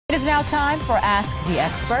It is now time for Ask the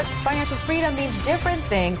Expert. Financial freedom means different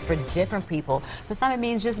things for different people. For some, it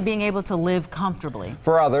means just being able to live comfortably.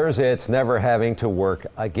 For others, it's never having to work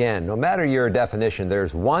again. No matter your definition,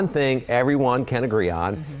 there's one thing everyone can agree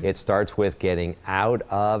on. It starts with getting out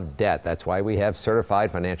of debt. That's why we have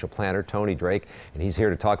certified financial planner Tony Drake, and he's here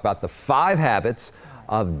to talk about the 5 habits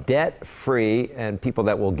of debt-free and people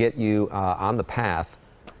that will get you on the path.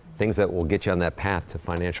 Things that will get you on that path to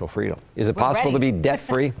financial freedom. Is it possible to be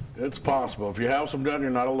debt-free? It's possible. If you have some debt,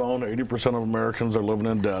 you're not alone. 80% of Americans are living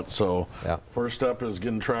in debt. So first step is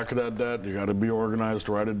getting track of that debt. You got to be organized,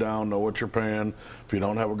 write it down, know what you're paying. If you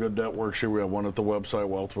don't have a good debt worksheet, we have one at the website,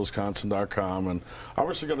 wealthwisconsin.com. And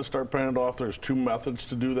obviously got to start paying it off. There's 2 methods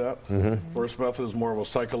to do that. First method is more of a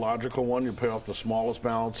psychological one. You pay off the smallest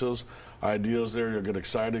balances. Ideas there, you'll get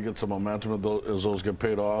excited, get some momentum as those get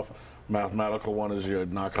paid off. Mathematical one is you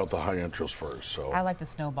knock out the high interest first. So I like the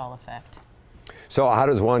snowball effect. So how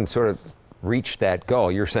does one sort of reach that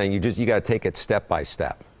goal? You're saying you got to take it step by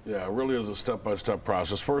step. Yeah, it really is a step-by-step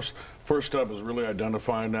process. First step is really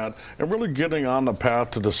identifying that and really getting on the path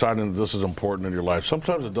to deciding that this is important in your life.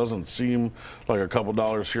 Sometimes it doesn't seem like a couple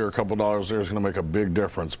dollars here, a couple dollars there is going to make a big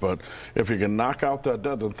difference. But if you can knock out that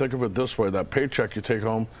debt, then think of it this way: that paycheck you take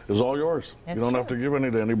home is all yours. You don't have to give any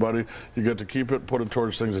to anybody. You get to keep it, put it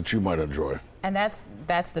towards things that you might enjoy. And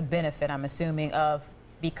that's the benefit, I'm assuming, of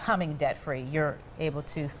becoming debt-free. You're able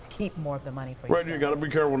to keep more of the money for yourself. Right, you got to be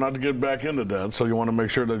careful not to get back into debt, so you want to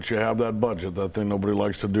make sure that you have that budget, that thing nobody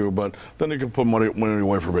likes to do, but then you can put money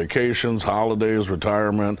away for vacations, holidays,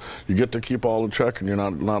 retirement. You get to keep all the check and you're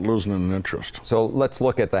not losing in interest. So let's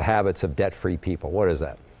look at the habits of debt-free people. What is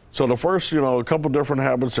that? So the first, a couple different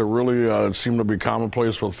habits that really seem to be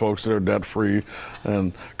commonplace with folks that are debt-free,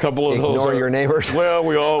 and a couple of those ignore your neighbors. Well,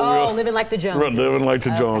 we all living like the Joneses. Living like the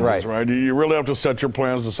Joneses, right? You really have to set your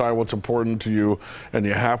plans, decide what's important to you, and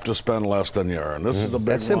you have to spend less than you earn. This is a big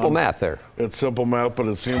That's simple math there. It's simple math, but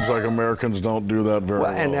it seems like Americans don't do that very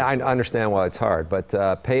well. And I understand why it's hard,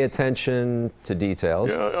 but pay attention to details.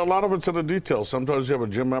 Yeah, a lot of it's in the details. Sometimes you have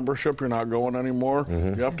a gym membership, you're not going anymore.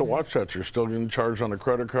 You have to watch that. You're still getting charged on a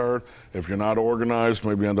credit card. If you're not organized,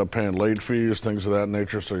 maybe you end up paying late fees, things of that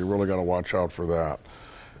nature, so you really got to watch out for that.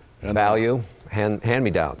 And value,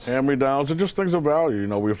 hand-me-downs. Hand-me-downs and just things of value.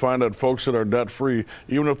 We find that folks that are debt-free,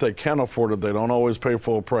 even if they can afford it, they don't always pay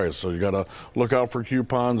full price. So you got to look out for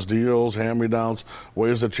coupons, deals, hand-me-downs,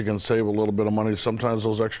 ways that you can save a little bit of money. Sometimes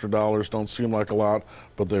those extra dollars don't seem like a lot,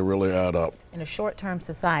 but they really add up. In a short-term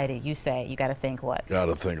society, you say you got to think what? Got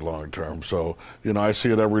to think long-term. So, I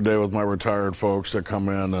see it every day with my retired folks that come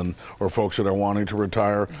in or folks that are wanting to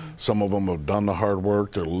retire. Some of them have done the hard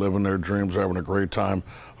work. They're living their dreams, having a great time.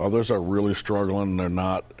 Others are really struggling, and they're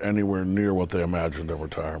not anywhere near what they imagined in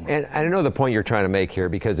retirement. And I know the point you're trying to make here,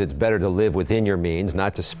 because it's better to live within your means,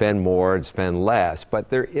 not to spend more and spend less. But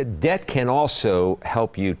debt can also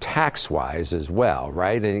help you tax-wise as well,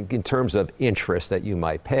 right? And in terms of interest that you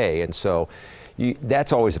might pay. And so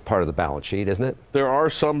that's always a part of the balance sheet, isn't it? There are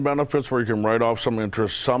some benefits where you can write off some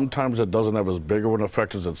interest. Sometimes it doesn't have as big of an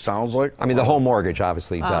effect as it sounds like. I mean, the home mortgage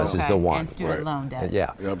obviously does, is the one. And student loan debt.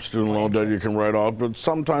 Yeah. Yep, student loan debt you can write off. But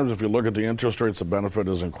sometimes if you look at the interest rates, the benefit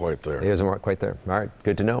isn't quite there. It isn't quite there. All right,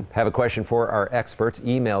 good to know. Have a question for our experts?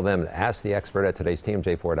 Email them at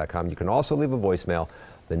asktheexpert@todaystmj4.com. You can also leave a voicemail.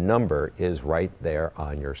 The number is right there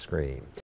on your screen.